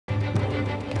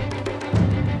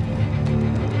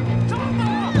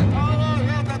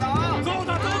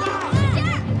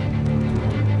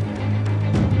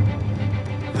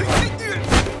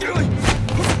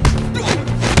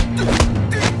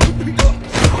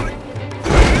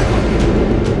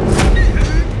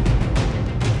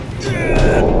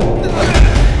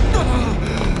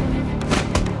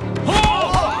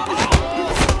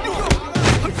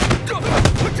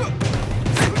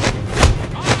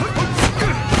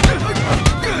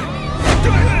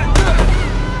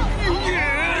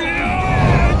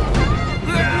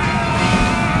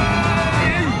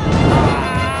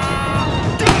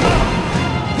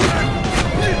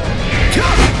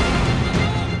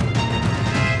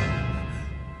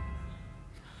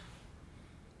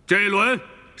这一轮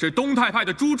是东泰派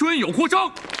的朱春勇获胜。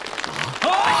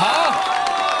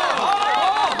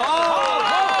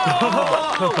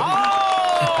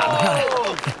打得漂亮！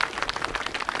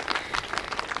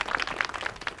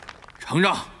承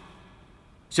让。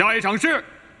下一场是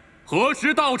何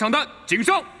时到场的景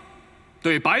胜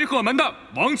对白鹤门的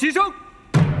王其生。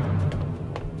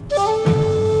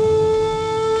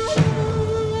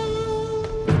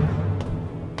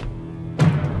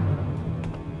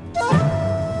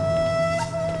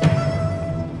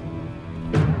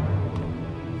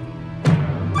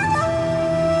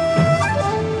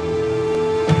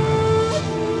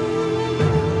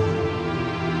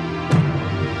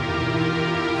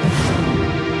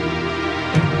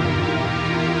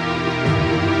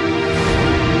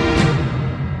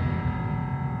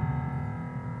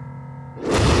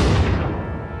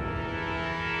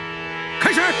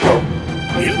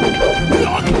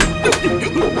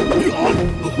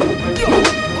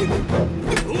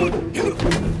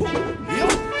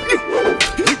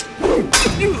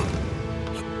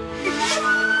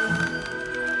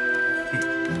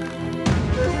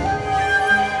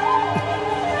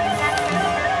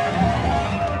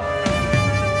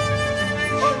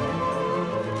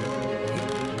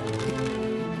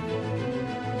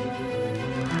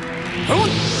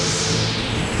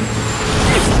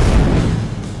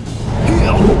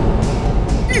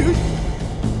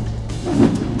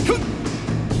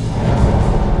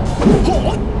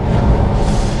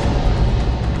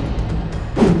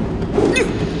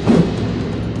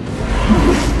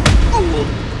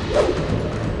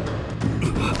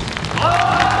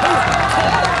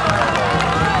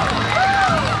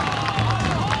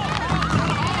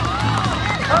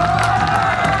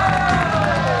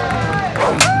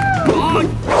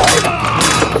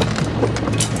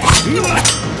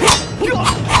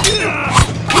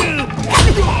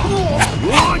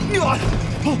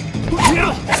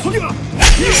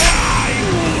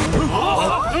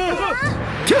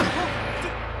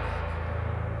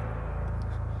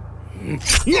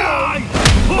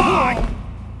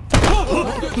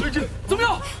 怎么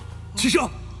样？齐胜，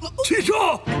齐胜！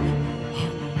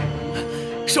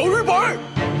小日本儿，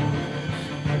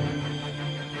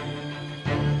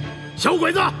小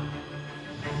鬼子，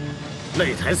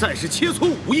擂台赛是切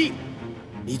磋武艺，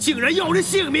你竟然要人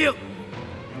性命！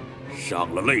上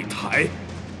了擂台，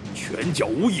拳脚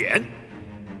无眼，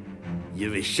因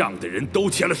为上的人都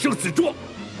签了生死状，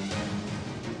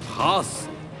他死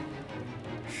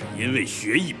是因为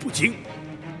学艺不精，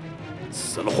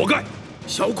死了活该。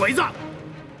小鬼子，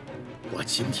我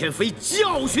今天非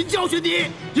教训教训你！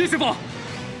殷师傅，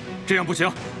这样不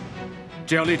行，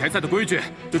这样擂台赛的规矩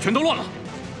就全都乱了。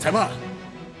裁判，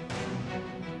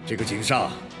这个井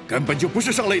上根本就不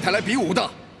是上擂台来比武的，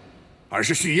而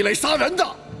是蓄意来杀人的。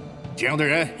这样的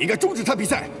人应该终止他比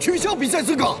赛，取消比赛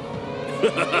资格。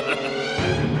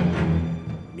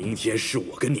明天是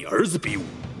我跟你儿子比武，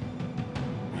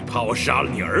你怕我杀了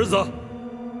你儿子？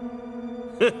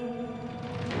哼！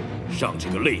上这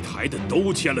个擂台的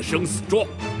都签了生死状，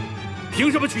凭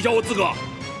什么取消我资格？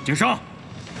景生，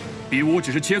比武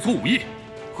只是切磋武艺，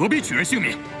何必取人性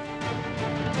命？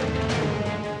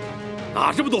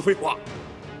哪这么多废话？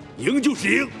赢就是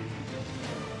赢。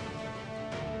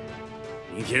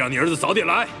明天让你儿子早点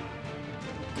来，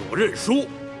给我认输，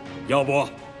要不他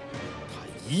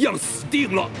一样死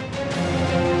定了。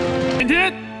今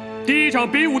天第一场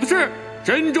比武的是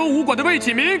神州武馆的魏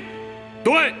启明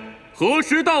对何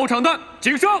时到场的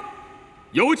景生，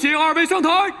有请二位上台。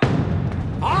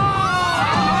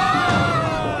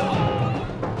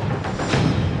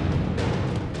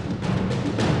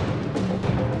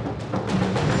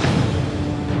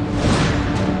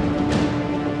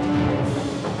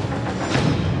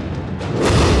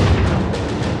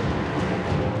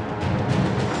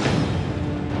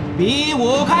比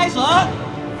武开始。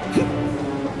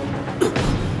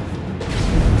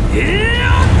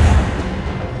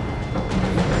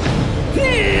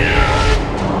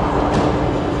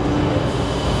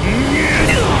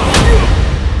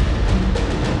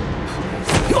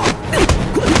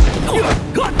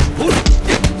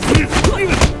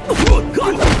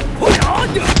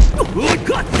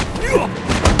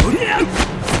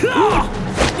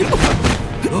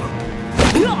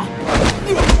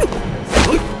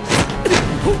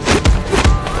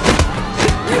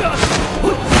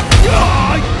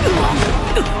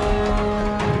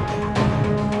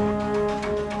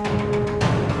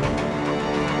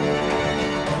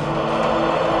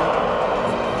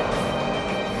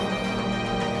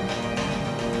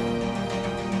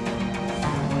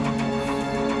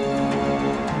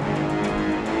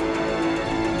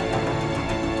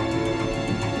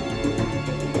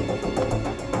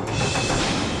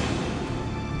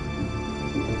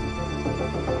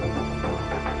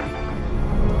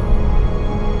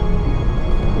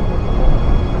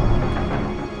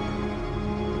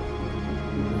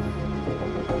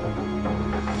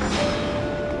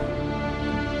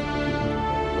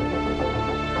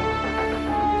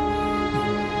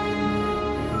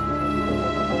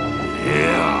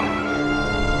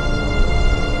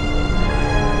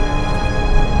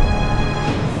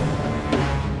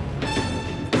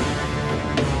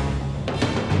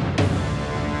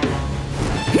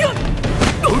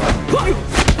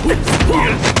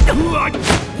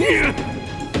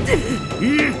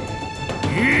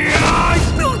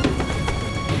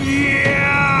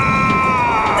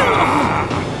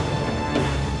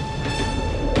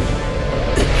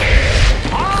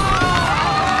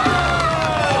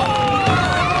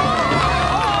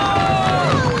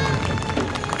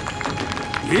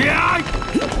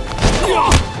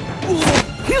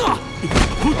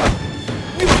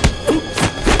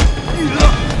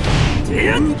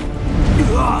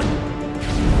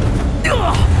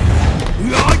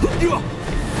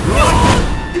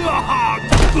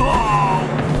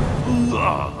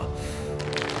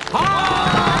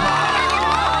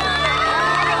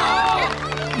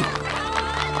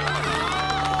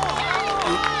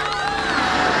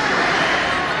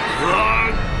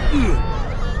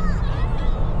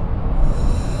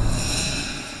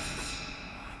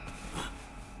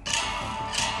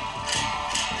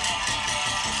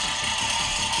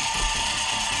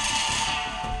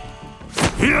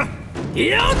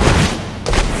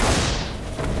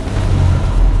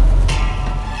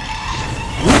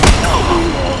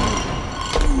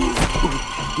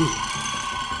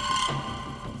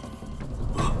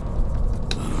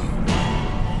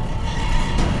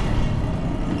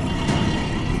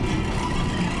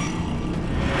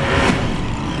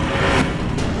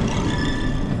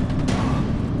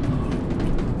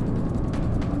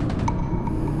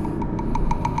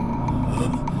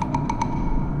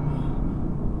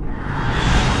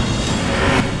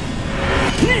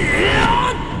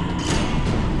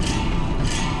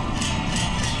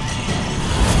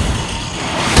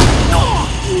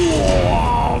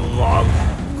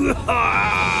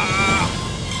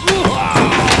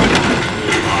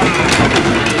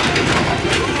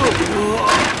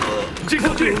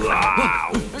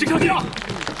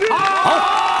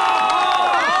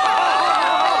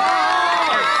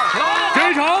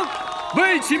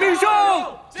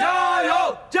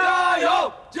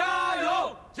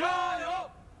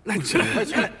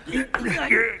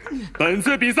本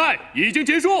次比赛已经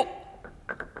结束，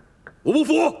我不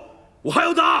服，我还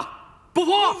要打！不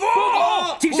服！不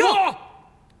服！谨慎！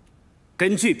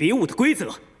根据比武的规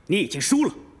则，你已经输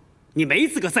了，你没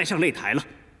资格再上擂台了。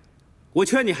我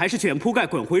劝你还是卷铺盖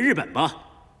滚回日本吧。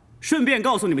顺便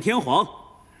告诉你们天皇，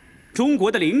中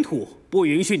国的领土不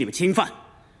允许你们侵犯，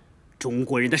中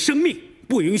国人的生命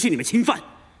不允许你们侵犯，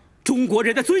中国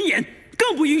人的尊严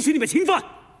更不允许你们侵犯。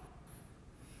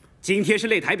今天是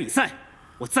擂台比赛，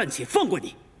我暂且放过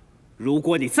你。如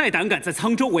果你再胆敢在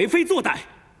沧州为非作歹，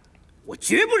我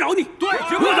绝不饶你。对，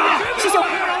绝不打！师兄，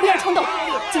不要冲动，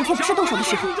今天不是动手的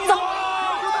时候。走。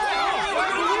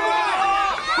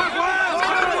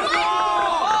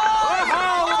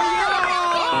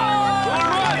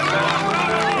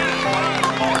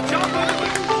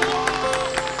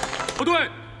不对，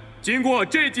经过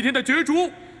这几天的角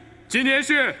逐，今天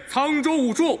是沧州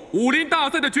武术武林大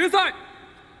赛的决赛。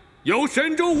由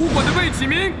神州武馆的魏启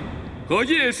明和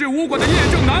叶氏武馆的叶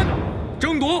正南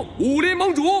争夺武林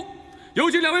盟主，有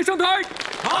请两位上台。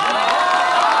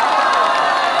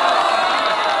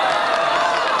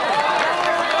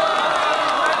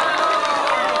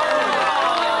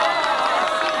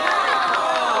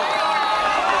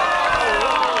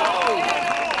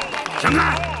闪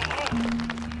开！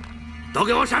都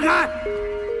给我闪开！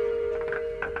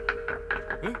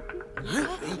怎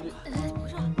么回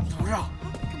事？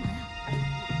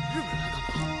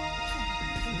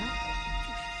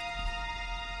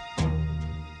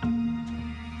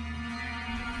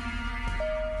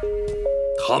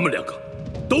他们两个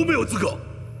都没有资格，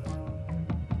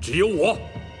只有我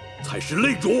才是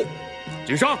擂主。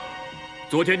景商，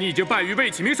昨天你已经败于魏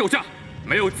启明手下，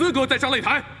没有资格再上擂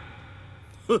台。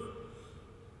哼，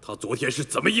他昨天是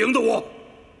怎么赢的我？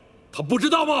他不知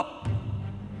道吗？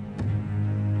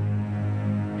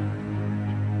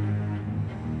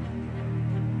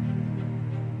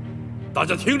大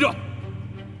家听着，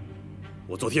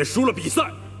我昨天输了比赛，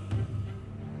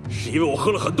是因为我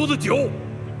喝了很多的酒。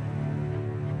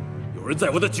有人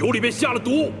在我的酒里面下了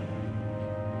毒，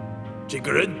这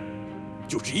个人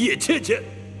就是叶倩倩。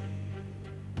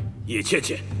叶倩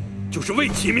倩就是魏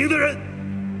启明的人。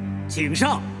井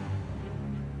上，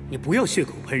你不要血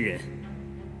口喷人。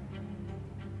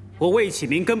我魏启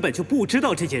明根本就不知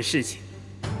道这件事情。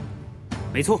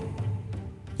没错，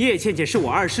叶倩倩是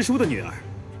我二师叔的女儿，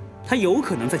她有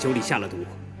可能在酒里下了毒，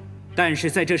但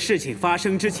是在这事情发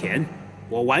生之前，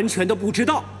我完全都不知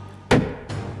道。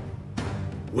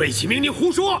魏启明，你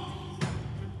胡说！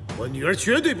我女儿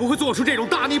绝对不会做出这种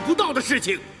大逆不道的事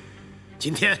情。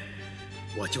今天，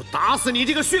我就打死你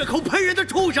这个血口喷人的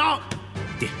畜生！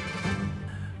爹，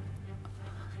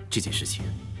这件事情，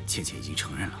倩倩已经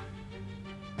承认了。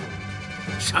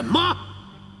什么？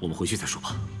我们回去再说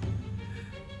吧。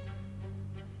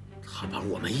他把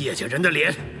我们叶家人的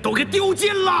脸都给丢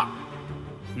尽了。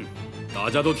大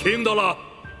家都听到了，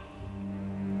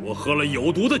我喝了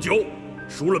有毒的酒，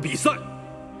输了比赛。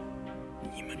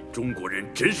你们中国人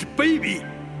真是卑鄙！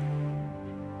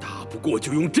大不过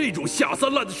就用这种下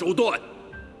三滥的手段，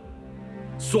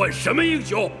算什么英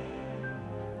雄？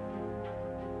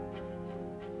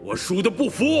我输的不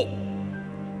服，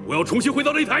我要重新回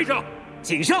到擂台上。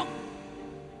井上，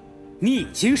你已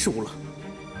经输了，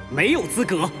没有资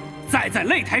格再在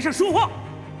擂台上说话。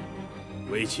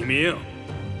魏启明，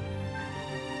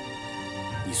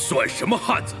你算什么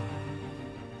汉子？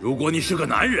如果你是个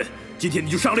男人，今天你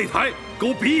就上擂台跟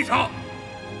我比一场。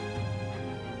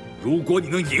如果你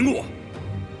能赢我，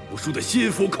我输得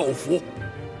心服口服；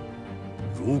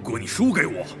如果你输给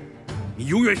我，你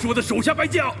永远是我的手下败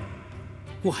将。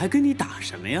我还跟你打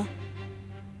什么呀？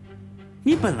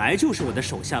你本来就是我的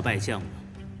手下败将嘛。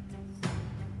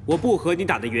我不和你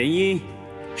打的原因，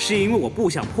是因为我不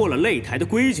想破了擂台的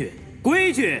规矩。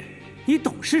规矩，你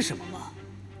懂是什么吗？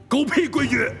狗屁规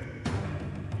矩！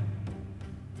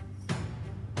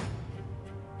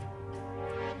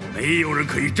没有人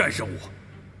可以战胜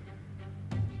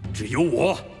我，只有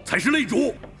我才是擂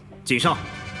主。井上，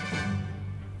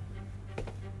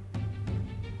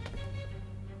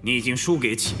你已经输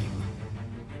给启明了，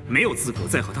没有资格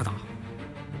再和他打。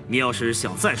你要是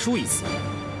想再输一次，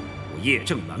我叶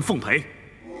正南奉陪。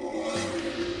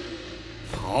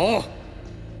好，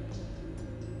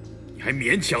你还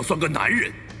勉强算个男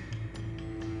人。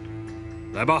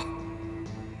来吧，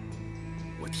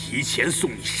我提前送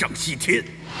你上西天。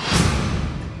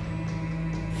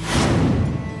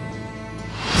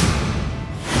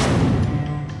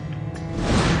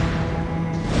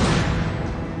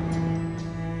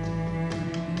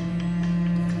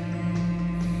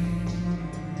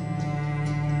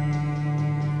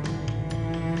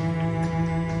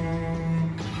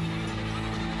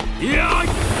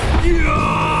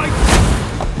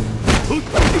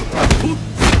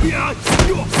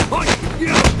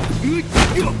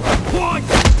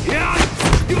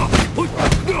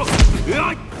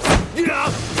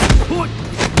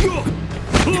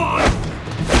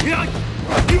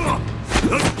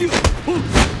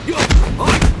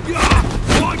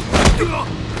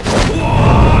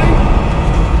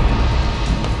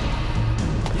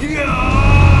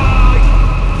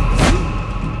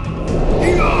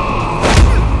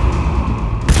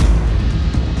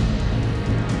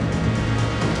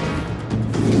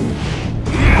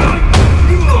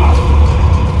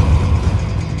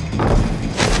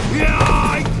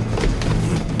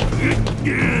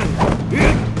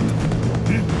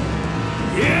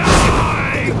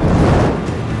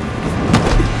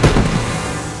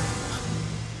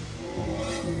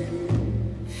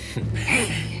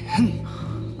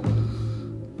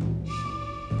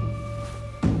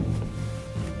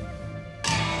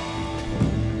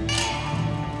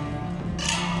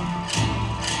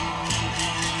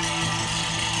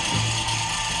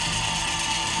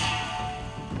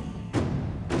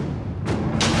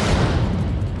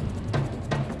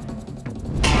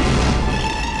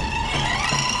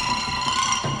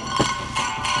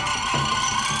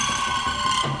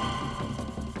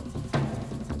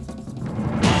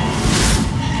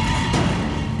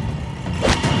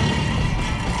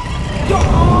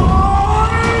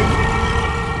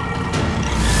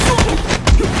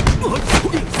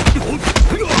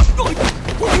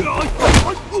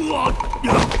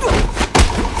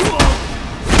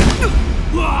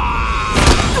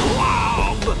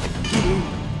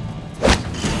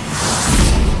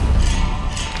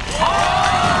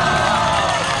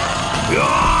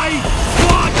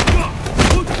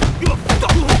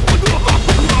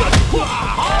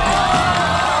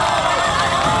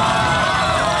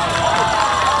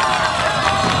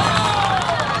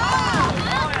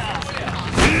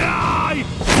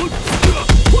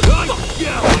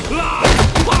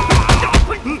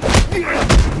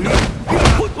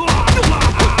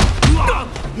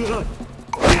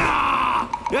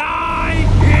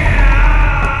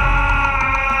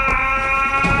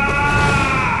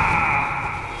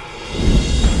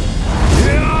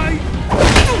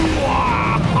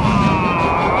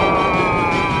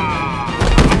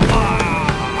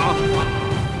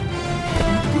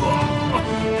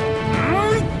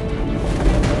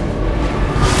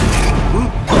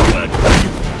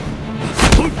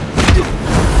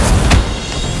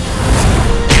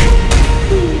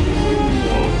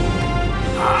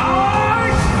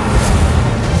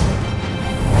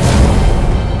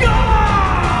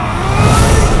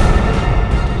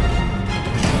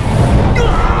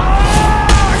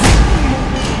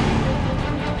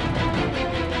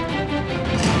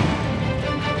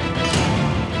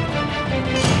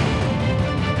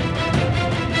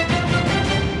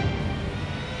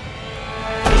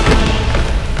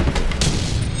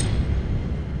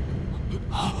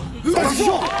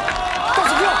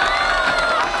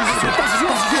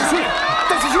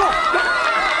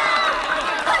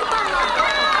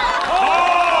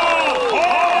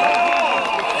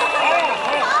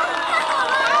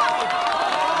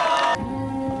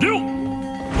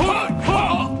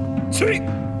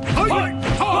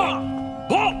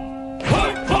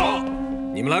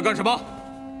你们来干什么？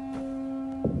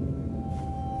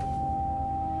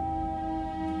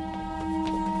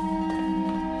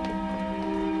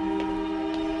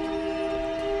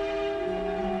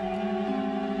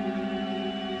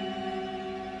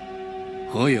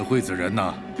河野惠子人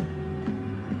呢？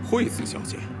惠子小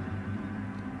姐，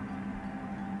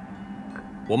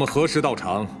我们河氏道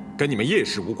场跟你们叶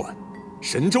氏无关，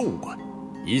神州无关，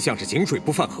一向是井水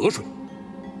不犯河水。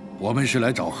我们是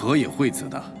来找河野惠子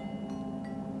的，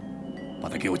把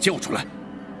她给我叫出来。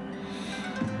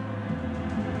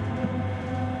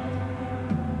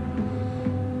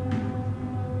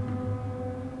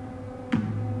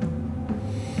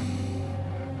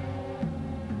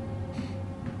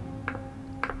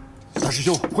大师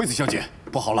兄，惠子小姐，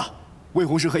不好了！魏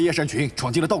红石和叶山群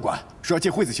闯进了道馆，说要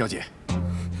见惠子小姐。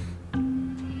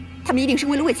他们一定是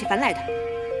为了魏启凡来的。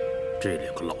这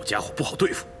两个老家伙不好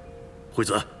对付。惠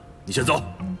子，你先走，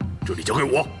这里交给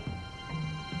我。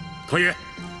团爷，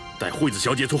带惠子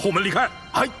小姐从后门离开。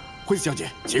哎，惠子小姐，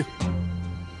请。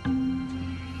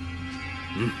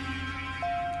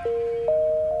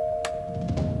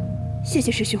谢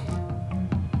谢师兄。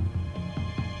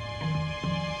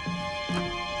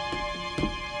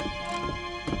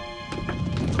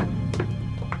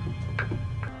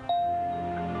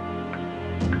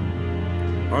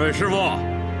二位师傅，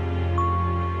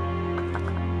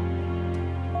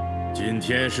今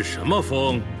天是什么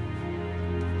风，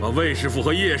把魏师傅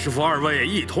和叶师傅二位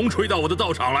一同吹到我的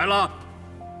道场来了？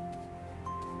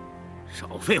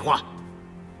少废话！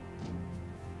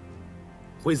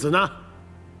惠子呢？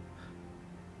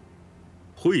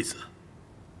惠子，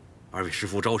二位师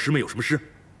傅找我师妹有什么事？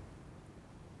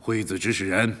惠子指使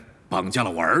人绑架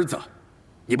了我儿子，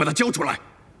你把他交出来。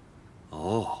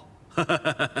哦，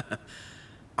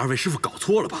二位师傅搞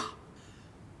错了吧？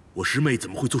我师妹怎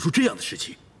么会做出这样的事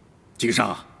情？井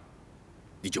上，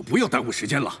你就不要耽误时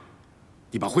间了，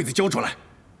你把惠子交出来，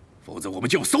否则我们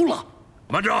就要搜了。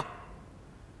慢着，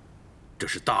这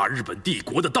是大日本帝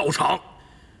国的道场，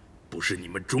不是你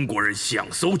们中国人想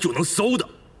搜就能搜的。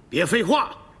别废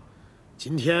话，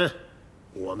今天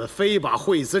我们非把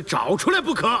惠子找出来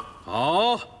不可。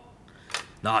好，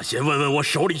那先问问我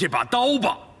手里这把刀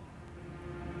吧。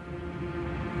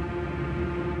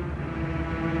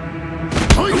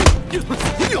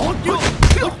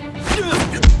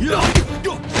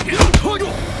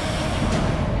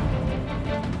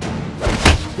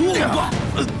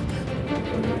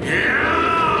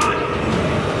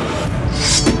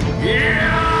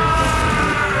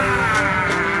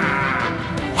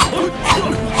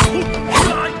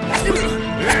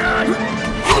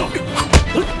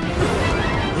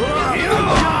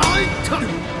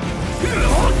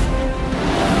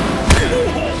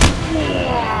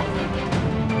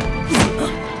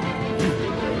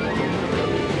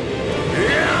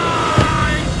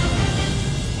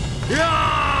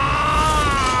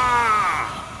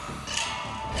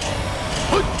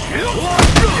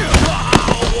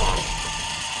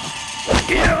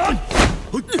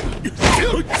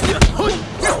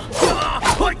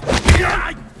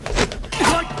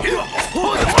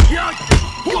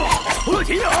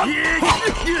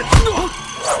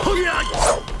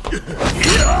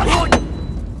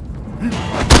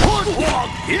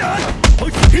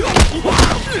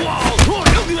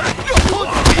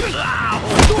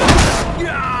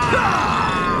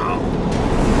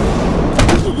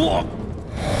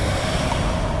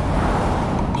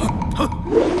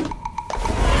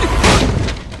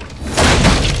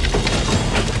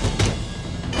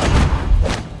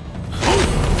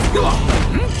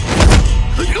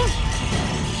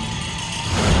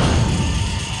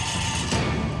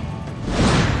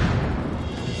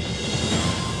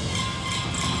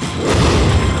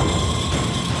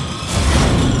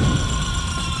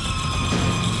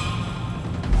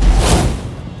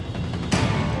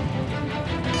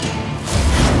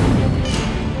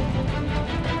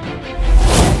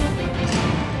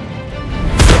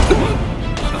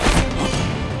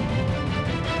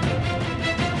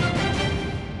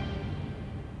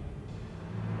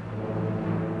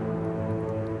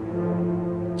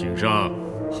井上，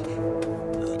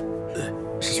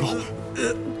师兄，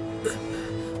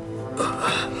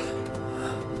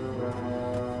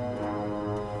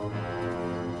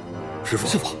师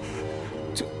傅，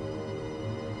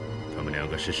他们两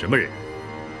个是什么人？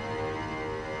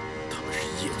他们是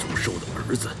叶宗寿的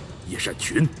儿子叶善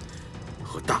群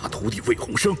和大徒弟魏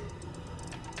鸿生。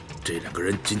这两个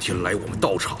人今天来我们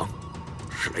道场，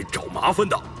是来找麻烦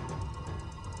的。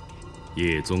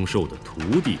叶宗寿的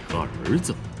徒弟和儿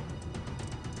子，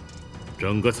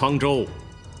整个沧州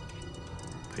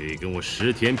配跟我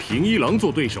石田平一郎做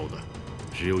对手的，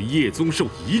只有叶宗寿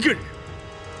一个人。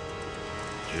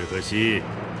只可惜，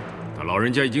他老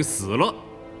人家已经死了。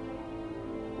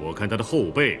我看他的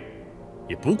后辈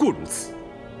也不过如此。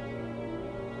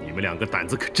你们两个胆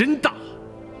子可真大，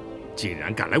竟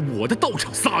然敢来我的道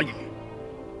场撒野！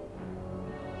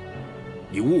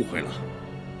你误会了，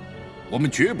我们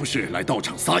绝不是来道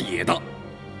场撒野的，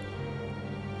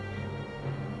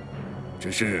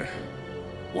只是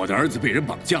我的儿子被人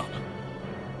绑架了。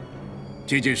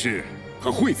这件事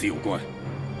和惠子有关。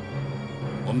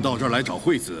我们到这儿来找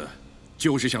惠子，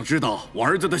就是想知道我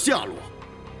儿子的下落。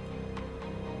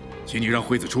请你让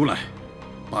惠子出来，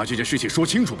把这件事情说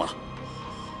清楚吧。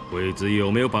惠子有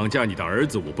没有绑架你的儿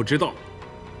子，我不知道，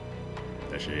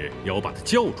但是要我把他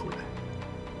叫出来，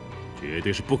绝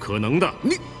对是不可能的。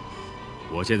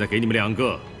我现在给你们两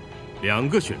个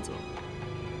选择，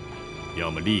要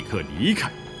么立刻离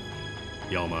开，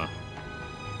要么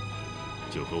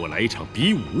就和我来一场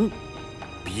比武。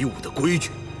比武的规矩，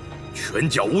拳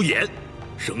脚无眼，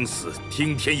生死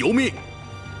听天由命。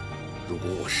如果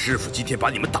我师父今天把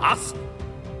你们打死，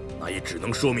那也只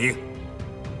能说明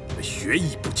你们学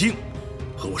艺不精，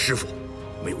和我师父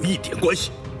没有一点关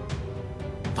系。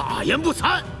大言不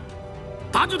惭，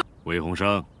打就打！魏鸿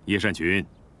生、叶善群，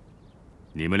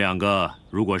你们两个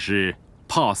如果是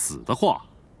怕死的话，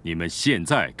你们现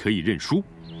在可以认输。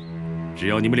只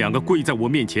要你们两个跪在我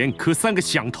面前磕3个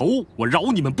响头，我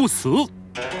饶你们不死。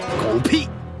狗屁！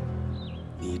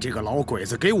你这个老鬼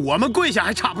子，给我们跪下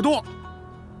还差不多。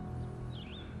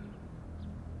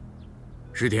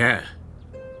石田，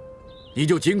你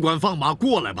就尽管放马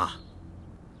过来吧，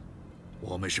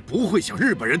我们是不会向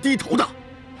日本人低头的。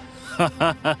哈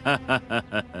哈哈哈哈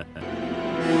哈！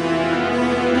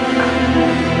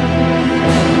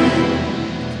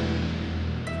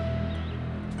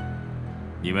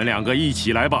你们两个一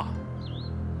起来吧，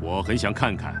我很想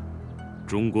看看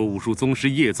中国武术宗师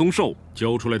叶宗寿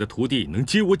教出来的徒弟能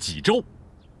接我几招。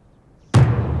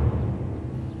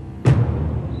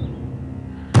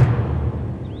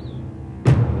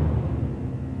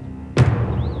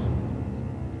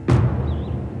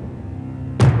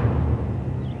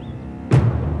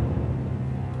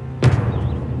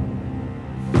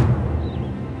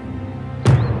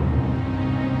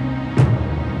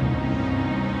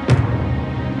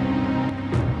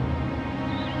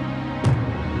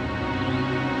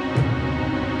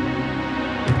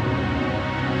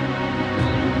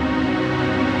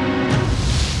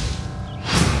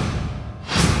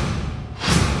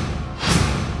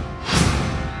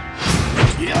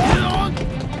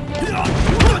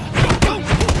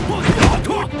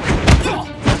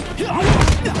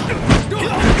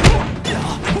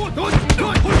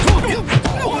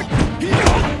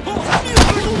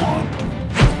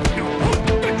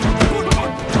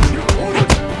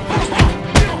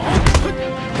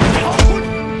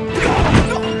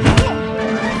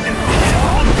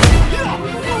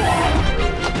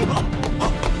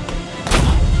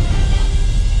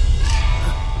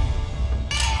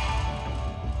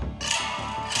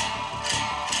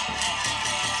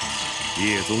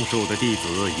叶宗寿的弟子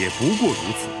也不过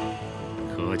如此，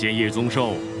可见叶宗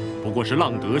寿不过是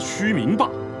浪得虚名罢。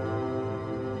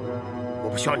我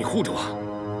不需要你护着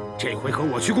我，这回合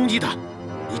我去攻击他，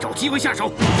你找机会下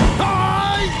手。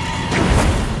哎！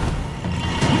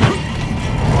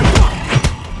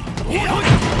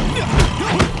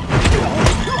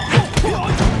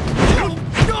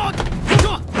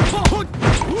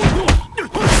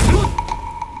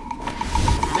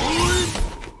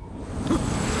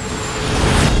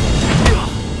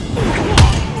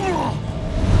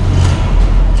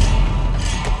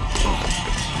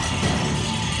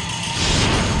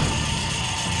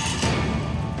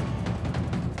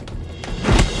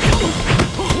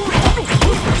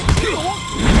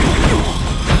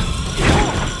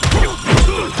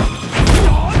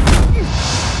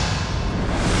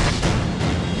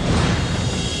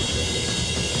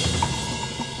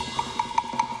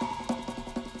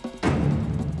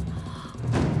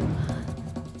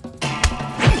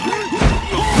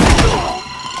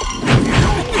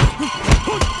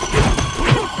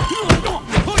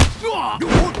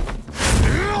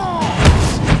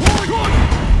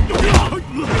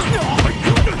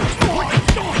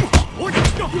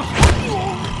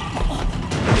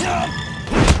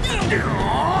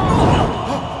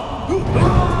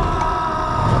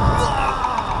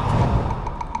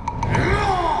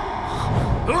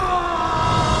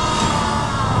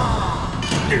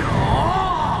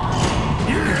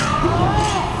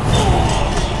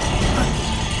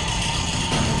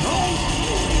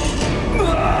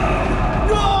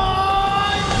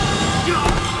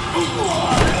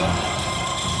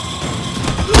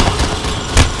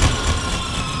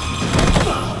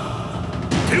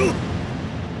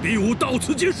比武到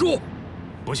此结束。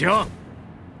不行，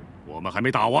我们还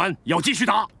没打完，要继续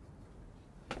打。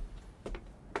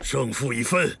胜负已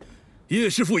分，叶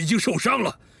师傅已经受伤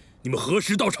了，你们何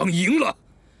时到场赢了？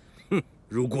哼！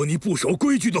如果你不守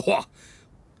规矩的话，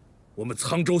我们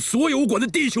沧州所有武馆的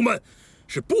弟兄们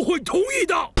是不会同意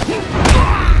的。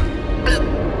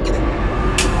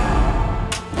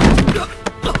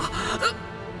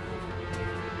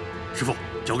师傅，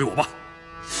交给我吧。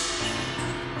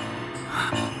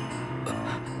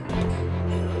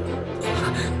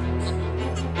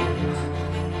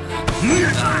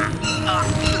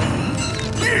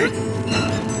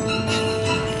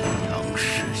杨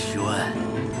世轩，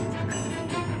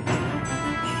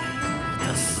你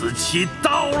的死期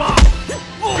到了！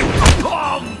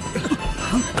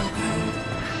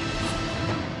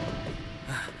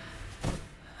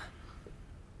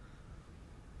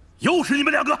又是你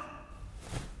们两个！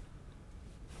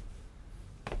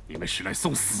你们是来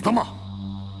送死的吗？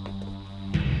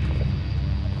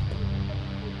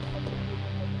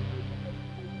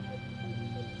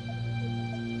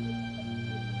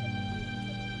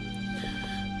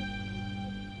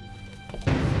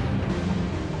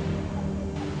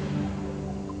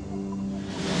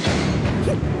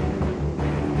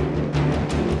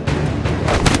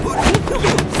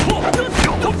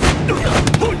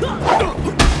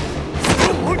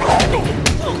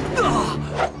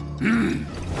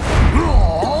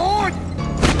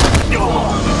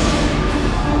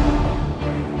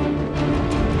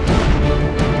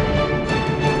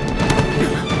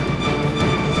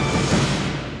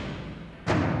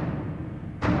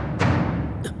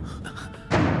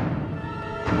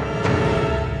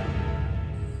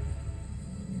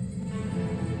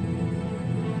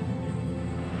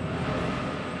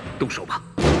动手吧！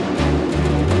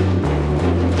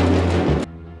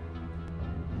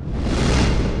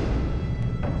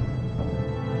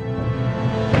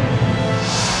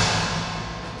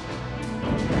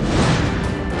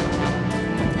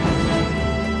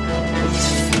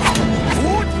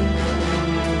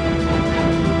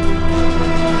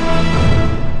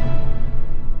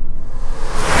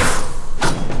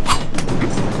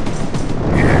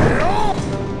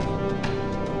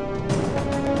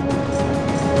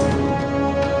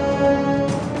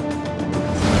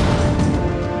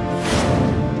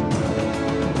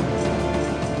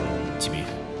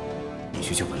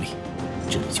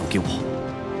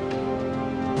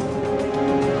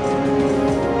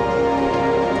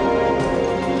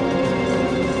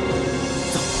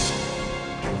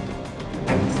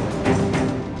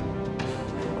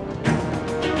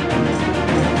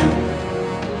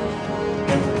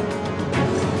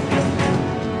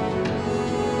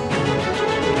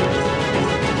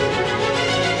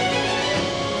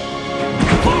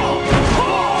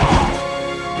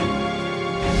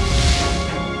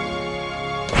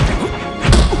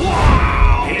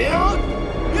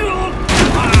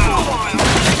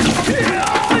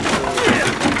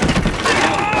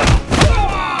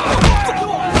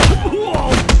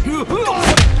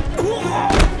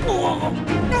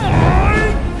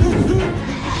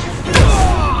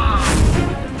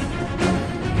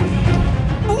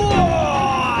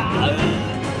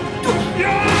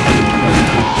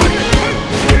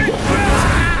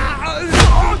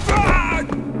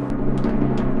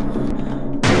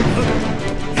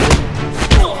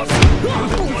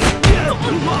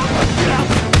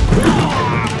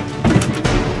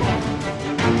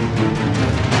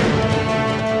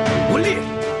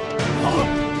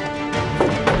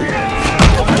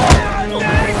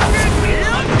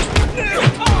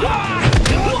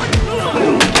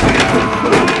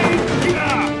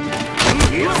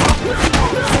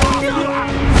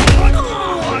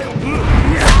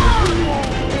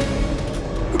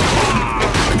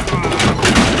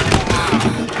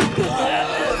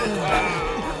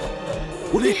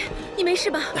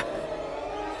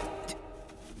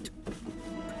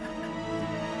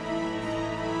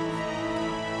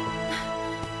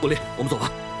武林，我们走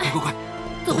吧，快快快，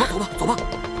走吧走吧走吧。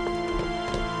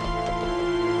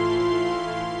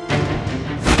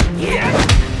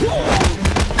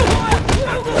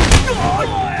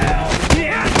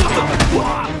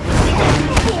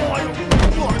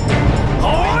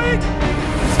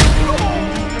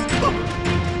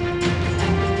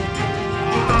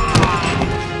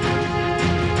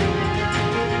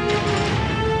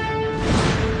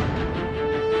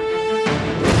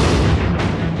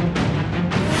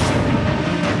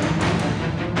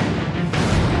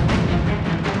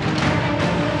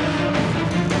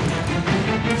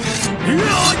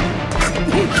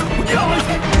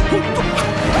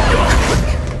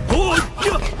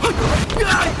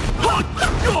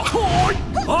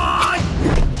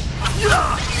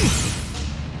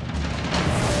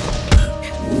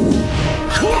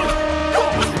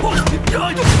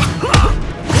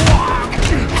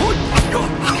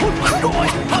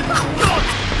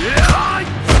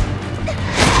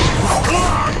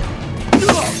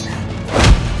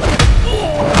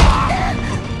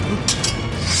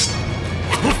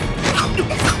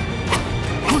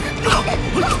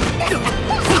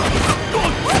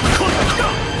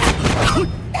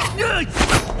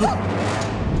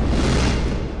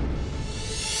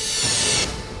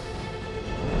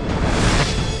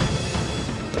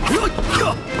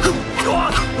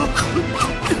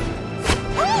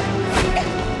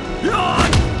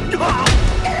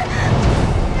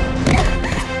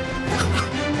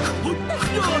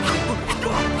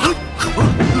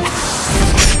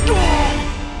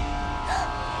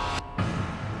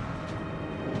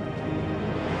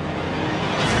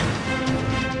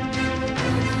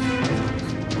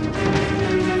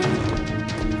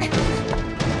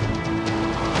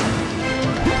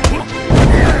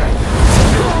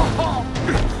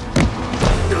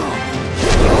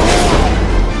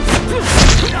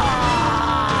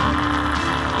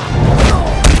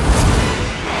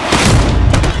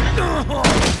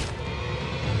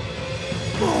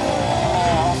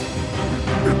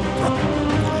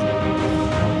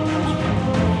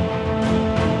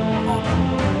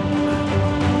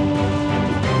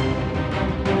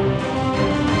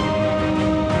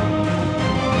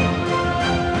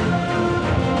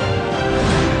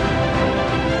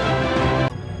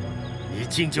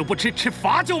酒不吃，吃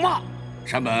罚酒吗？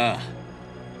山本，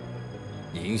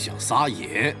您想撒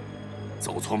野，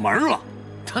走错门了。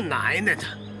他奶奶的！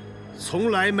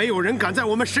从来没有人敢在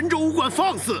我们神州武馆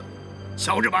放肆。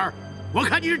小日本，我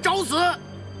看你是找死！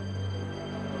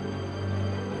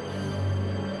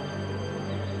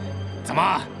怎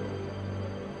么？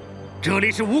这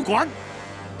里是武馆，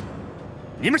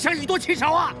你们想以多欺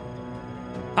少啊？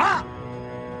啊！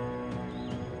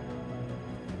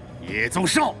叶宗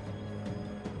寿，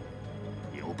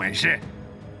有本事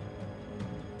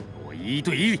我1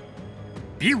对1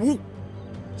比武。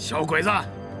小鬼子，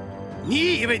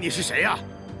你以为你是谁呀？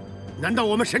难道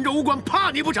我们神州武馆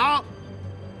怕你不成？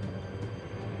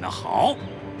那好，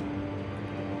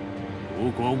如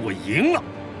果我赢了，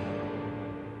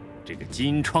这个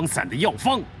金疮散的药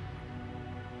方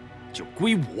就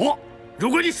归我。如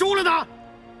果你输了呢？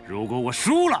如果我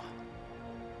输了，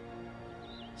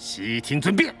悉听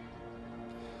尊便。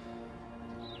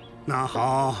那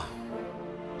好，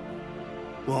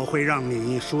我会让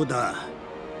你输得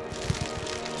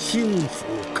心服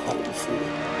口服。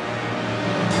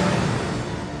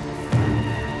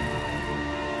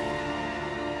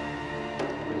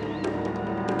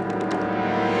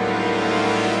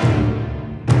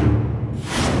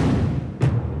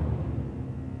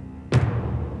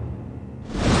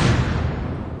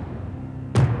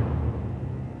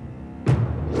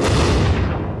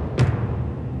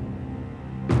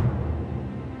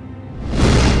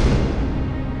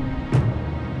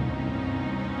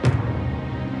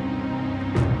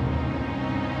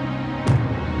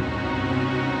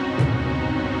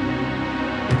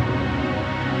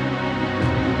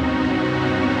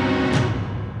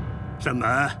审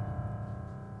门，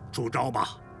出招吧！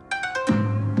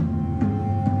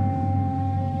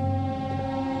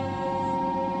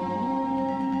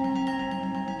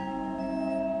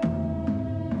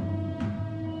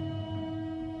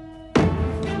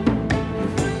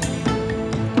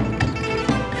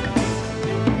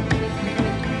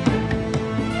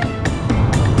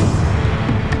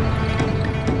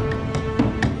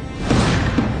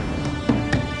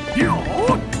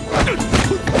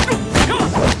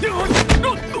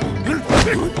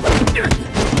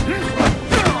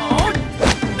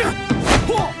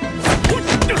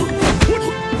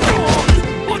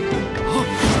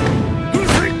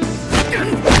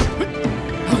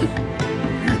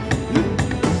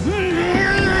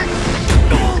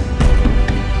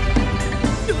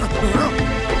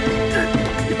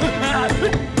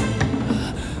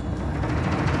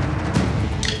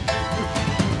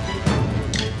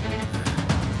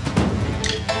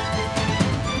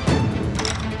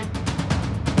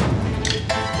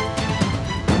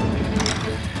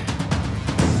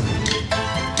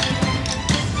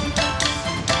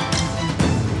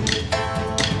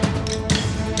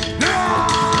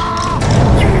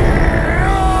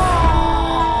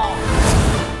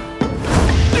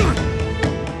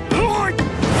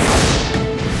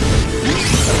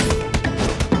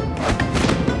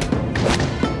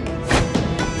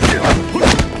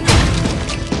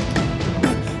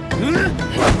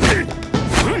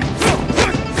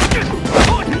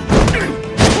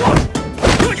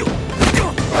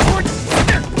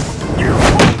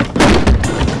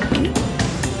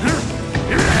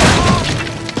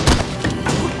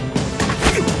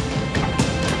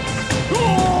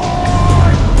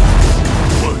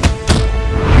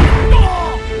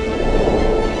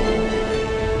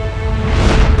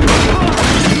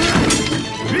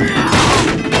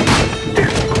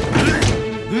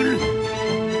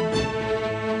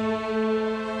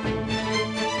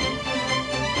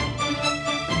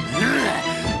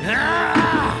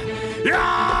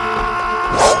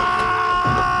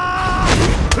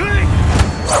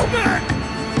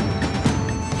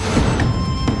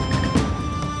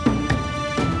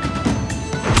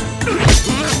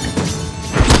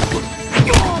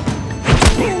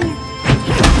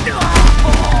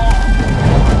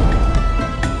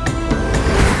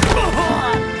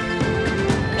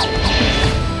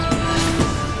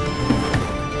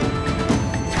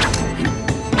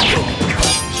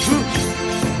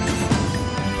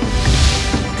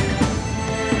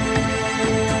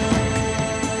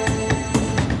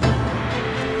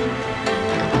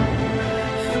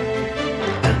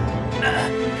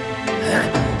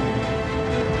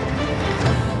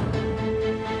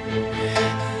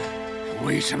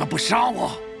为什么不杀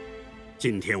我？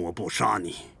今天我不杀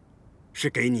你，是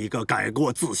给你一个改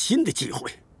过自新的机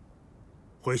会。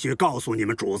回去告诉你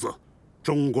们主子，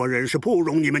中国人是不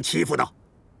容你们欺负的。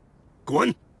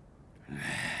滚！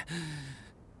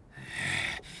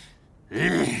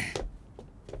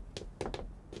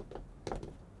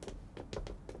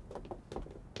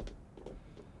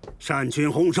单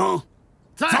群洪生，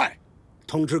在。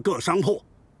通知各商铺，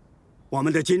我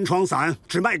们的金疮散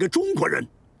只卖给中国人，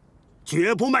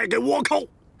绝不卖给倭寇。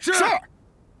是。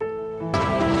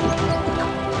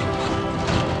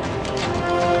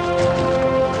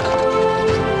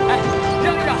哎，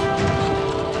让一让，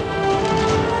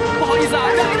不好意思啊，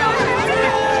让一让。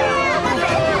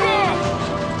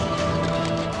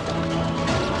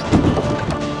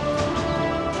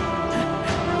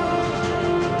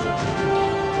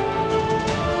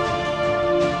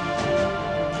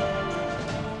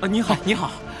 你好，你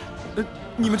好，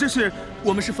你们这是？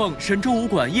我们是奉神州武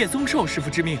馆叶宗寿师傅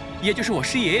之命，也就是我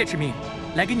师爷爷之命，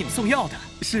来给你们送药的。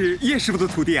是叶师傅的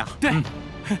徒弟啊？对，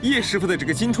叶师傅的这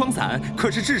个金疮散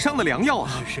可是治伤的良药啊！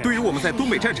对于我们在东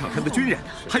北战场上的军人，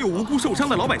还有无辜受伤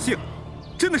的老百姓，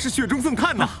真的是雪中送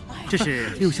炭呐！这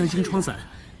是6箱金疮散，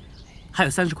还有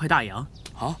30块大洋。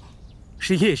好，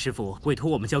是叶师傅委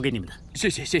托我们交给你们的。谢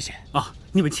谢，谢谢啊！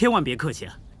你们千万别客气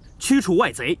啊！驱除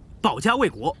外贼，保家卫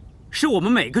国。 是我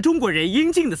们每个中国人应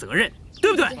尽的责任，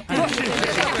对不对？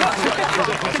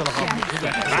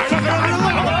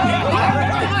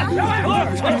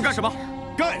你们干什么？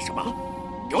干什么？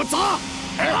给我砸！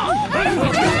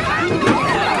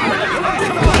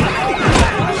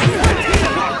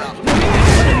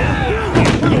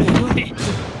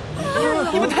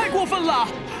你们太过分了！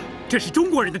这是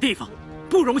中国人的地方，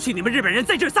不容许你们日本人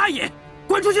在这儿撒野，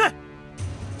滚出去！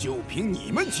就凭你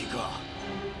们几个！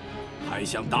 还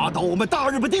想打倒我们大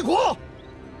日本帝国？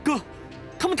哥，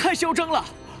他们太嚣张了！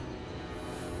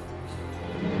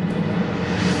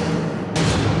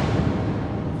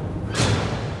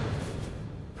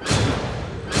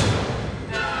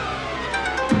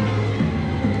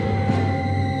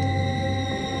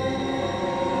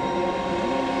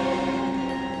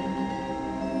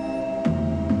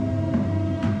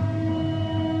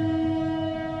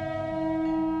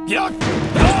呀！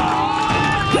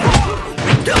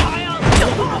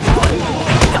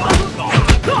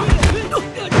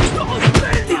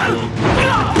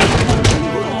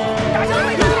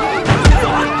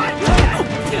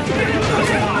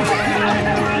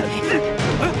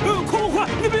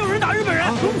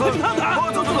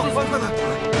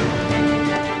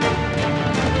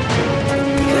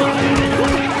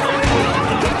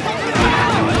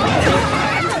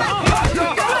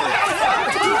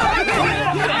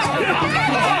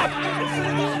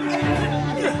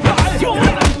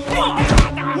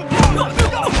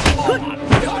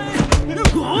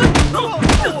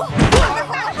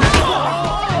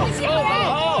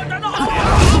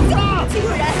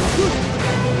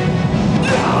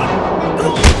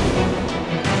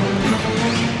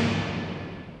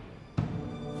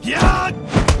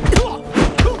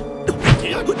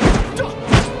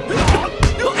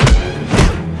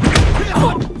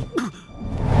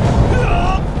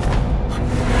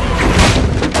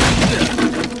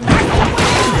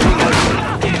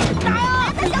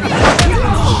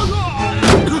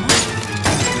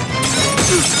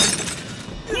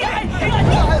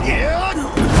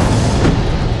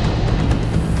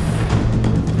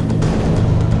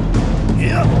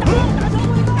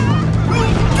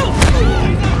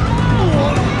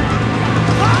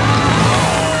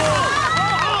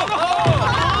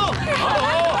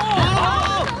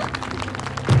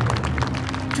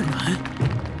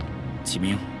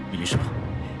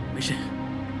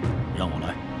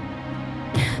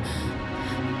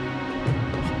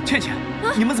 倩倩，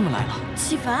你们怎么来了？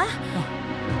启凡。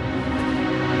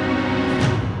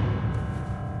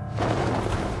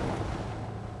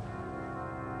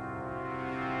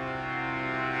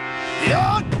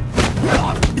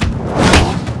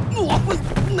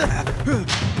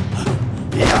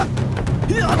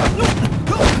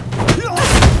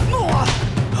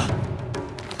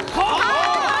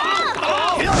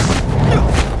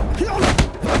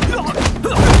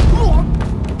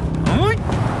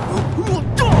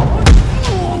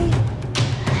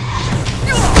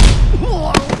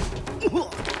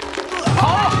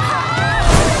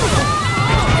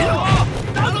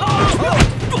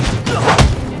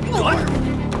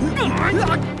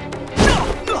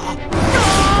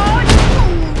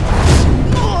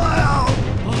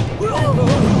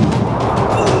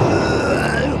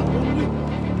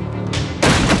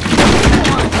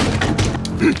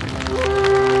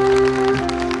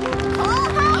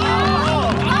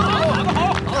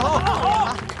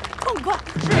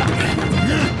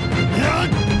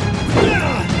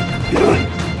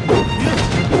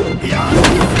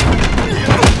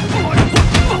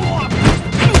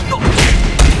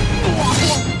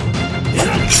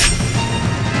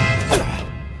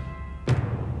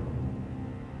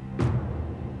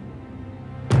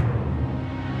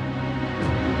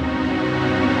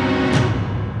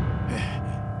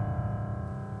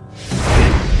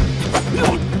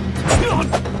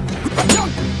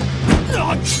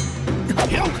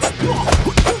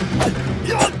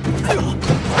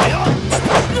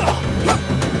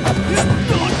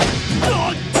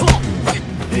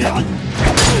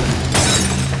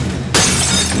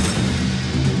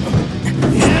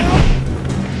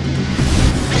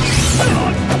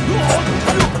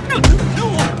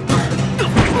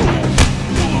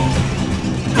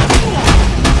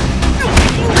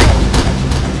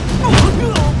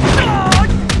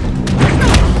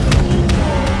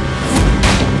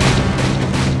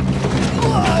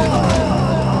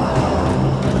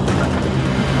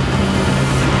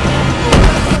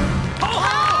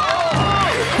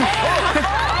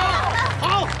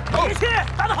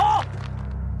打得好！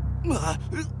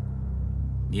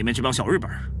你们这帮小日本，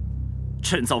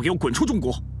趁早给我滚出中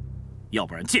国，要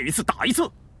不然见一次打一次！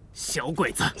小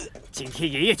鬼子，今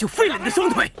天爷爷就废了你的双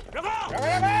腿！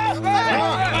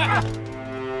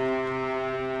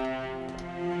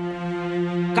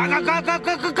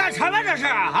干什么这是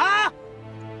啊？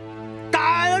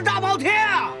大包天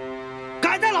啊！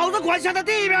敢在老子管辖的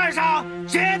地面上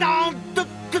结党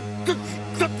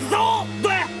走！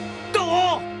对，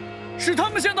斗！是他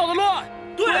们先捣的乱！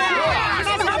对，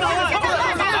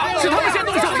是他们先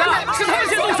动手的！是他们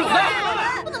先动手的！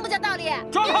不能不讲道理！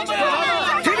抓他们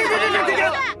呀！停！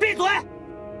闭嘴！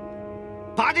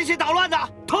把这些捣乱的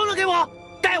统统给我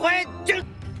带回警。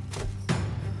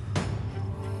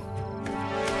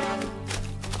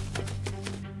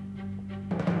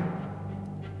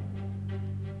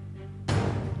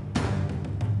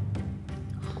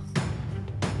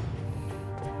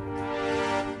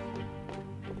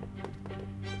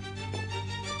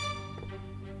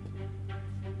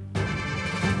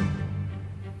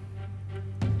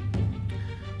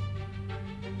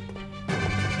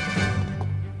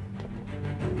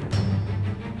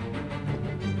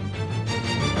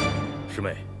师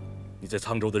妹，你在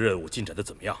沧州的任务进展得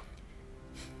怎么样？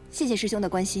谢谢师兄的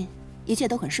关心，一切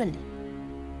都很顺利。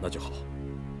那就好。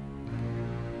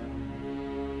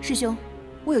师兄，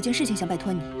我有件事情想拜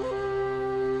托你。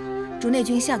主内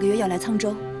军下个月要来沧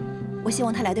州，我希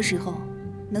望他来的时候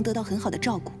能得到很好的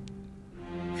照顾。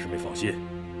师妹放心，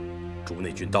主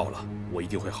内军到了，我一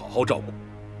定会好好照顾。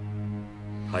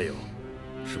还有，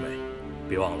师妹，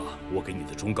别忘了我给你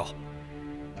的忠告。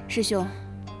师兄，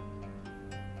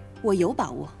我有把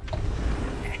握。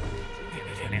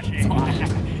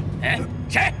哎，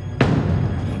谁？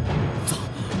走，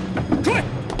追！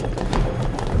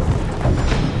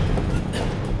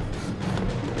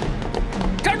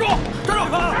站住！站住！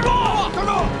站住！站住！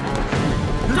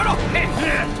站住！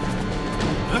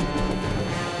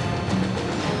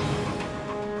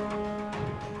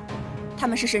他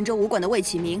们是神州武馆的魏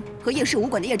启明和叶氏武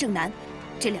馆的叶正南，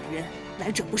这两人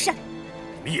来者不善。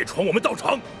你们夜闯我们道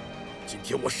场，今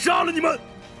天我杀了你们！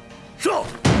上！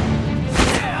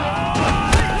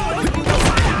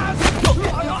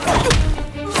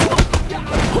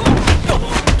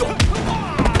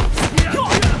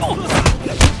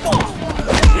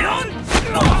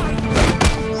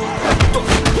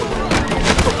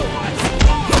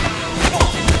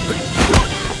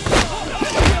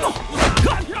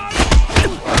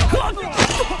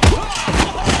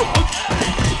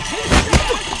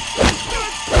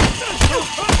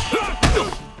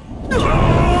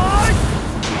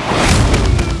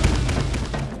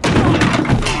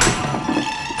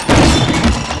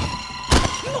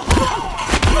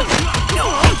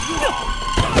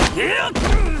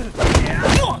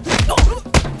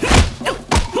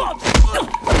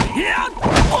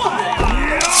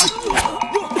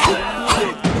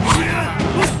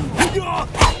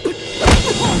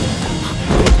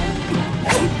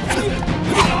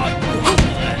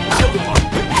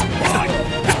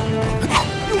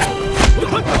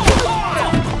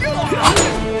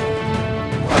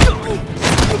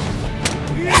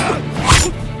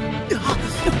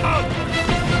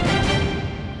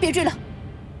别追了！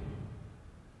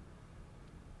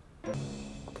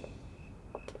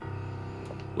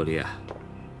文丽，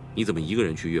你怎么一个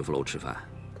人去岳父楼吃饭？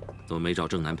怎么没找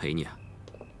正南陪你啊？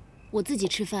我自己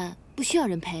吃饭不需要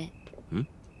人陪。嗯，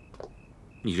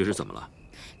你这是怎么了？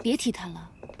别提他了。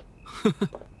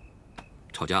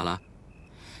吵架了？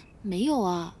没有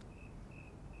啊。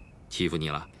欺负你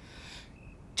了？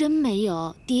真没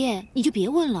有，爹，你就别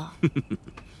问了。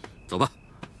走吧。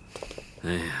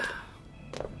哎呀！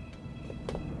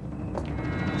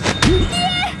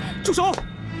爹，住手！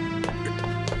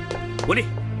文丽，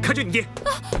看着你爹。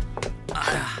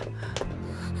哎呀！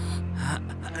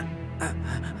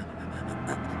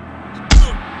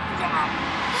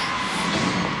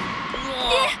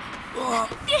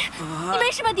爹，你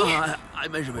没事吧，爹？哎，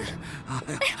没事没事。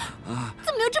哎呀，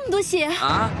怎么流这么多血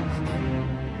啊？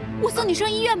我送你上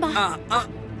医院吧。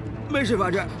没事吧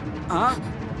这？啊？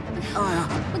哎呀！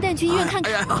我带你去医院看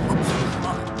看。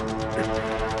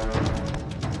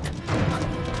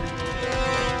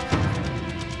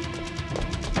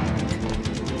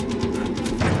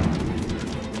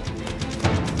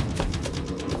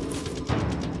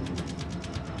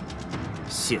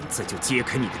现在就揭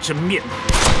开你的真面目！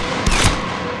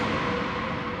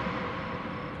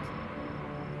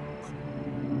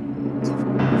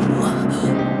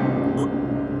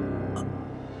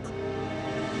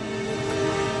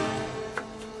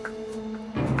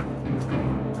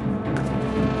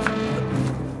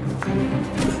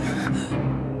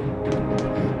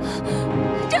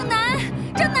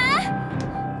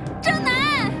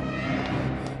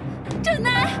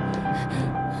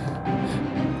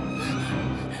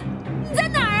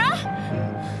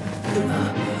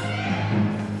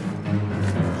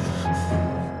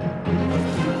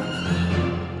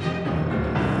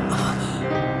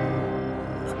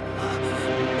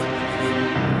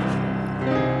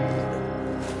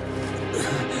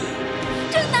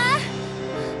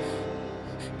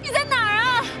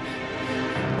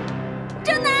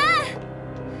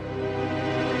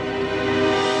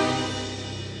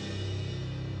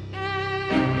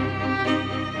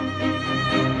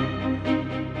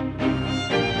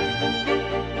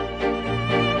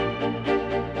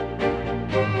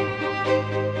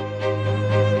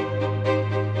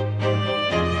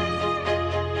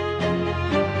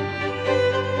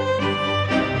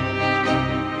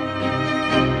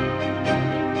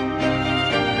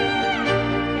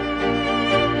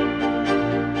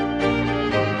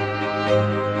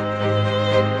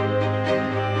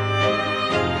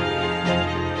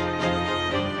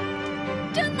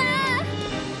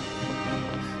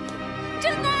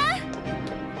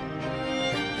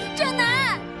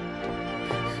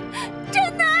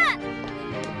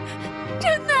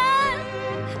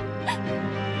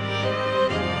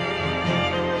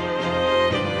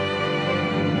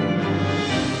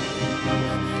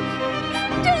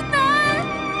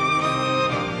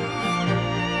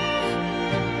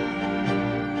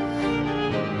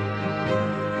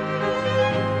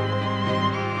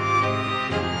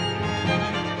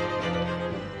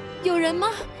吗？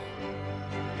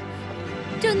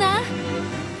正南，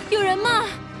有人吗？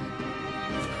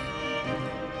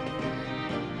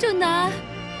正南，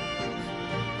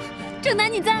正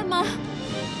南，你在吗？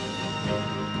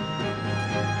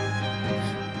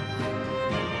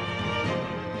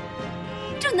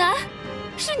正南，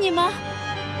是你吗？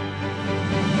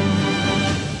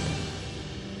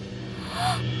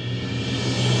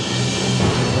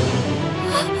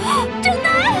正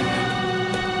南，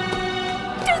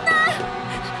正南，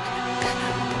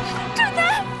正南，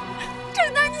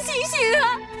正南，你醒醒啊！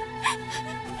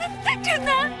正南，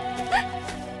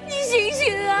你醒醒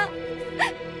啊！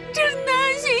正南，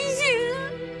醒醒啊！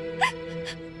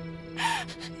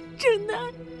正南，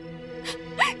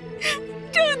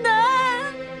正南，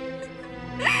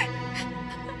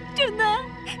正南，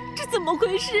这怎么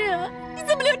回事啊？你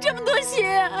怎么流这么多血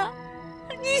啊？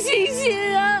你醒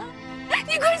醒啊！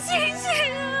你快醒醒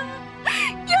啊！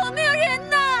有没有人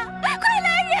呐？快来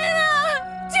人啊！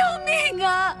救命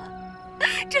啊！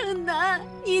正南，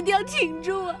你一定要挺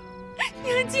住啊！你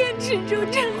要坚持住，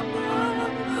正南。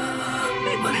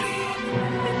文丽，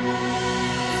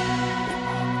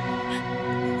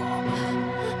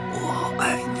我爱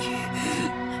你。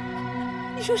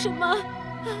你说什么？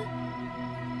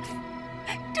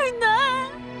正南。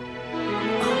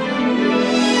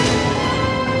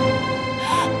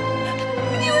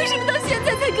你为什么到现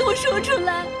在才跟我说出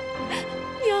来？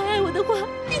你要爱我的话，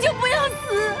你就不要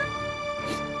死。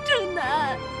正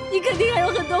南，你肯定还有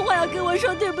很多话要跟我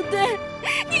说，对不对？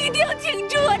你一定要挺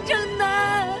住啊，正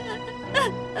南！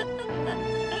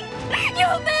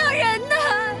有没有人呐？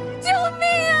救命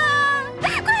啊！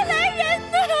快来人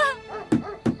呐！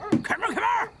开门，开门！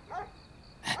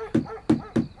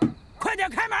快点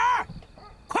开门！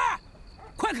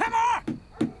快开门！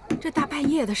这大半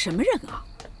夜的什么人啊？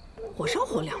火烧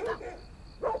火燎的。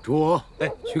主，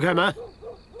去开门。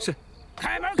是，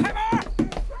开门，开门！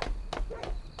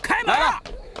开门！来了，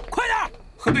快点！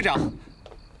何队长。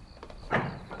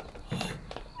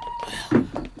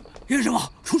袁师傅，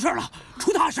出事了，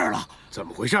出大事了！怎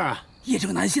么回事啊？叶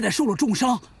正南现在受了重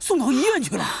伤，送到医院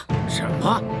去了。什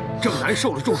么？正南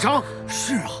受了重伤？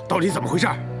是啊。到底怎么回事？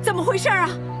怎么回事啊？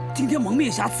今天蒙面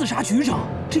侠刺杀局长，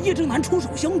这叶正南出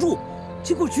手相助，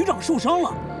结果局长受伤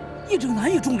了，叶正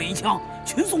南也中了一枪，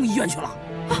全送医院去了。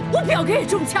啊，我表哥也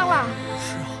中枪了。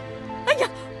是啊。哎呀，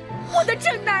我的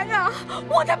正南啊，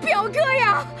我的表哥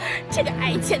呀！这个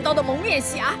挨千刀的蒙面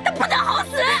侠，他不得好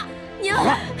死！娘，好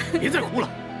了，别再哭了。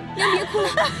娘，别哭了，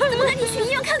怎么了？你去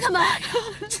医院看看吧。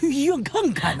去医院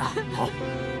看看呐。好，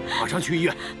马上去医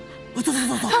院。走，走，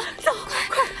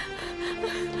快！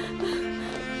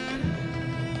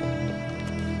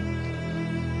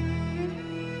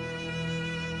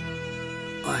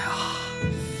哎呀，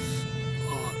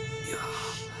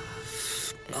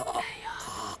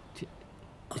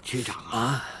局长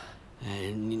啊，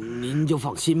您就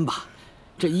放心吧。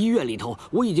这医院里头，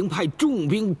我已经派重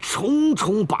兵重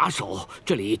重把守，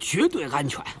这里绝对安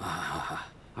全。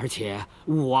而且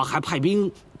我还派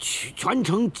兵全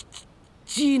程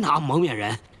缉拿蒙面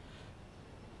人。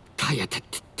他也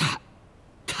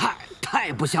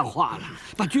太不像话了，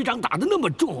把局长打得那么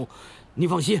重。你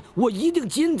放心，我一定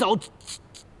尽早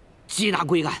缉拿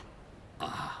归案。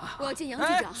我要见杨局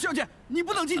长。小姐，你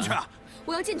不能进去啊！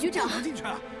我要见局长。不能进去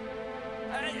啊！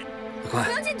快，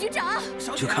我要见局长。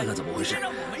去看看怎么回事。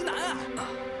让我为难啊！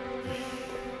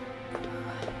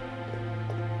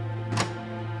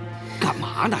干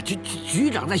嘛呢？局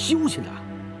长在休息呢。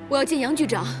我要见杨局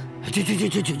长。去！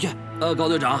高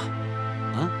队长，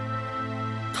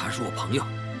他是我朋友，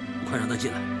快让他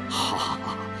进来。好。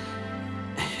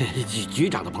局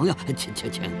长的朋友，请。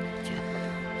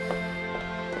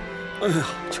哎呀，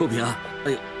秋平啊，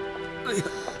哎呀，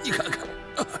你看看，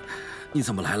你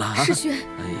怎么来了啊？世轩，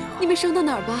哎呀，你没伤到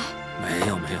哪儿吧？没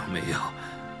有，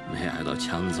没挨到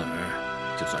枪子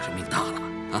儿，就算是命大了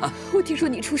啊！我听说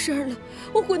你出事了，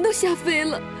我魂都吓飞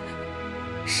了。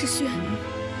世轩，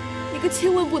你可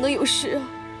千万不能有事啊！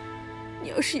你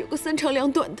要是有个三长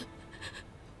两短的，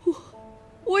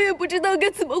我也不知道该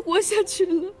怎么活下去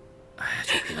了。哎，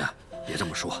秋平啊，别这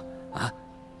么说啊！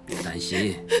别担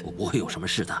心，我不会有什么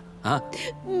事的啊！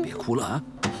别哭了啊！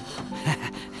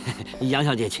杨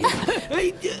小姐，请。哎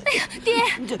呀，爹！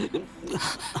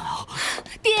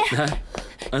爹！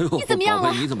哎呦，你怎么样了？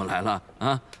宝贝，你怎么来了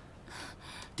啊？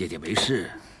爹没事。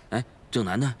哎，正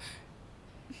南呢？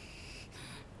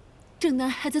正南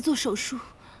还在做手术。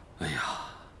哎呀，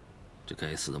这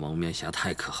该死的蒙面侠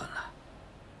太可恨了。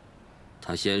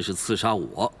他先是刺杀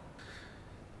我，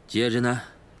接着呢，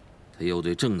他又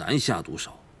对正南下毒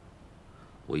手。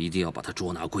我一定要把他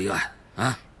捉拿归案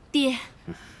啊！爹，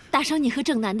打伤你和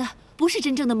正南的不是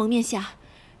真正的蒙面侠，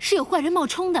是有坏人冒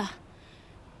充的。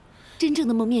真正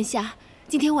的蒙面侠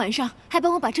今天晚上还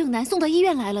帮我把郑南送到医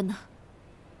院来了呢。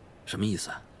什么意思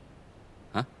啊？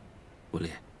啊，文丽，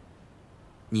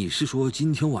你是说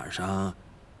今天晚上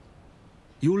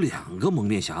有2个蒙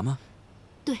面侠吗？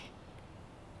对，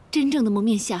真正的蒙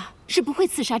面侠是不会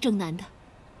刺杀郑南的，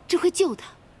只会救他。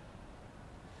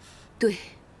对，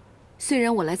虽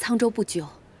然我来沧州不久，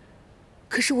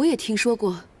可是我也听说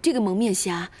过这个蒙面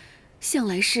侠，向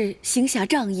来是行侠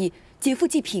仗义、劫富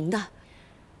济贫的。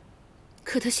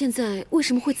可他现在为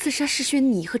什么会刺杀世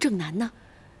轩你和郑南呢？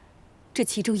这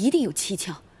其中一定有蹊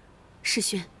跷。世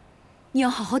轩，你要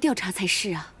好好调查才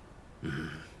是啊。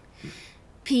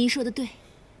平姨说的对，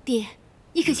爹，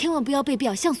你可千万不要被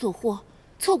表象所惑，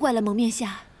错怪了蒙面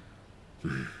侠。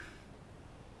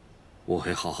我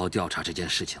会好好调查这件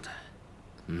事情的。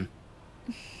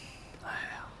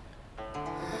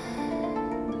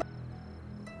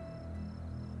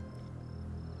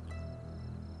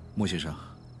莫先生，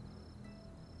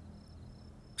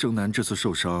郑南这次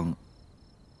受伤，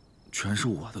全是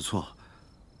我的错，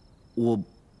我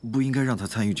不应该让他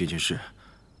参与这件事。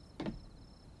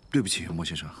对不起，莫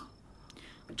先生。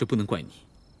这不能怪你，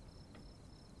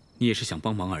你也是想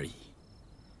帮忙而已，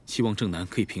希望郑南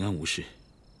可以平安无事。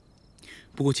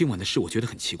不过今晚的事我觉得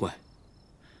很奇怪，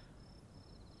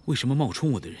为什么冒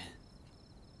充我的人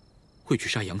会去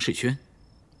杀杨世轩？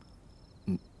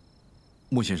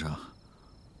莫先生，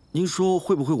您说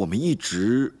会不会我们一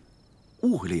直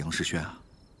误会了杨世轩啊？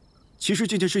其实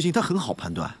这件事情他很好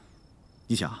判断。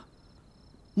你想，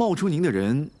冒充您的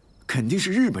人肯定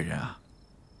是日本人啊。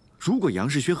如果杨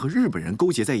世轩和日本人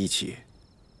勾结在一起，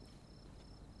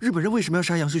日本人为什么要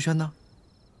杀杨世轩呢？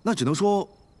那只能说，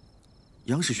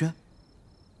杨世轩、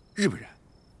日本人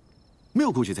没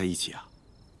有勾结在一起啊。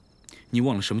你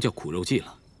忘了什么叫苦肉计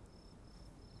了？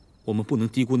我们不能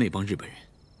低估那帮日本人。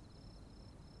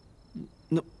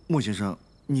那莫先生，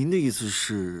您的意思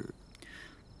是？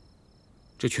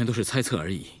这全都是猜测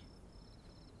而已。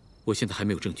我现在还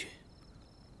没有证据。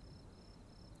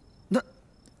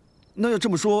那要这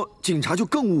么说，警察就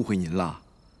更误会您了，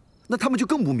那他们就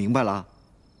更不明白了，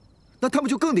那他们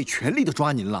就更得全力的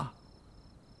抓您了。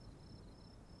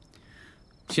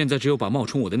现在只有把冒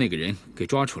充我的那个人给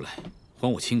抓出来，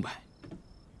还我清白，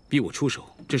逼我出手，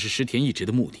这是石田一直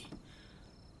的目的。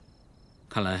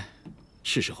看来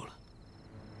是时候了。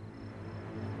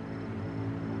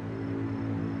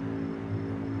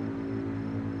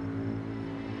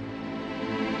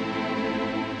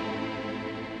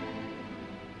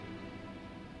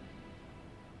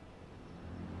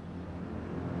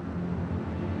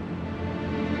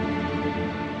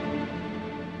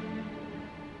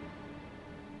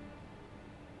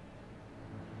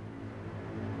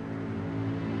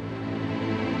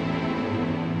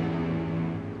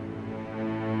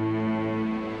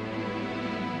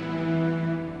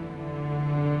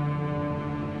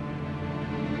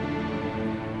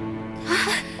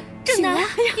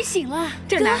你醒了，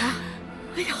郑南啊！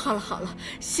哎呀，好了好了，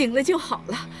醒了就好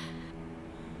了。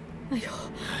哎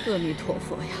呦，阿弥陀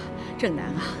佛呀，郑南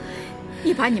啊，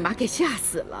你把你妈给吓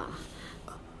死了。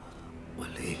文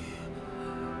丽，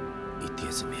你爹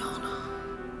怎么样了？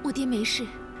我爹没事，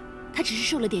他只是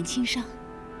受了点轻伤。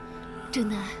郑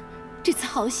南，这次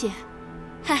好险，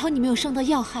还好你没有伤到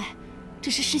要害，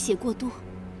只是失血过多，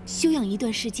休养一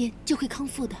段时间就会康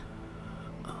复的。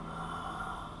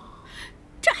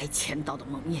这爱签到的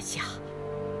蒙面侠，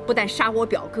不但杀我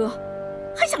表哥，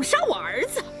还想杀我儿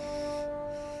子，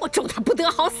我祝他不得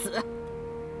好死。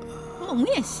蒙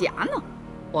面侠呢？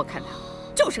我看他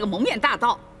就是个蒙面大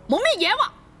盗，蒙面阎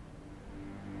王。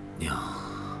娘，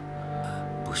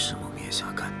不是蒙面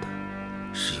侠干的，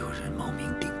是有人冒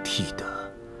名顶替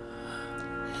的。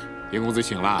叶公子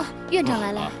醒了，院长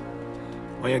来了。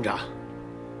王院长，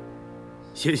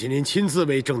谢谢您亲自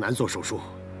为郑南做手术，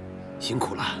辛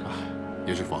苦了。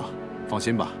叶师傅，放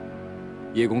心吧，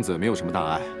叶公子没有什么大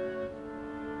碍。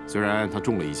虽然他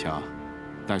中了一枪，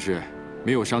但是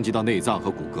没有伤及到内脏和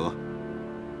骨骼，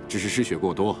只是失血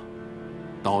过多，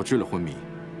导致了昏迷。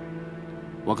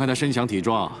我看他身强体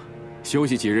壮，休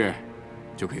息几日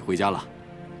就可以回家了。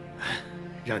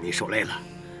让你受累了。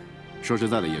说实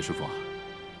在的，叶师傅，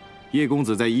叶公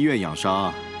子在医院养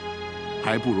伤，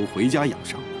还不如回家养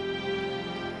伤。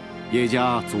叶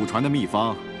家祖传的秘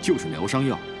方就是疗伤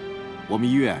药。我们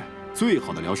医院最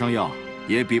好的疗伤药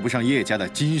也比不上叶家的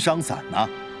金伤散呐！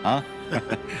啊，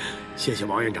谢谢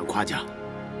王院长夸奖。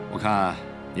我看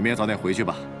你们也早点回去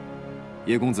吧。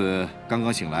叶公子刚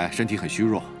刚醒来，身体很虚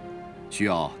弱，需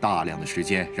要大量的时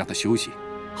间让他休息。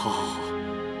好，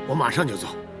我马上就走，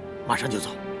马上就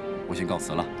走。我先告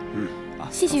辞了。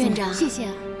谢谢院长，谢谢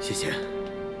啊。谢谢。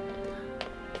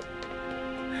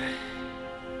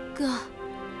哥，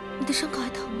你的伤口还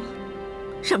疼吗？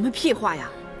什么屁话呀！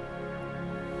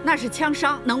那是枪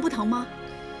伤，能不疼吗？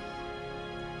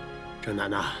郑楠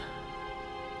呐，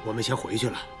我们先回去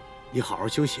了，你好好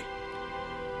休息。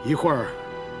一会儿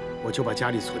我就把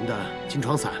家里存的金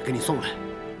疮散给你送来。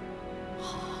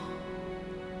好。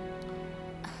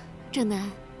郑楠，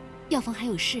药房还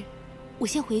有事，我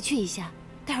先回去一下，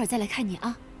待会儿再来看你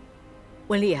啊。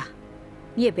文丽啊，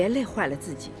你也别累坏了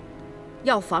自己。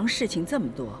药房事情这么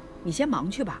多，你先忙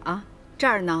去吧啊。这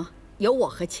儿呢，有我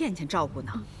和倩倩照顾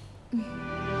呢。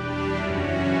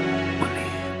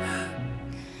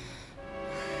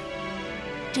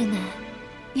郑楠，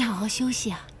你好好休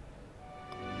息啊。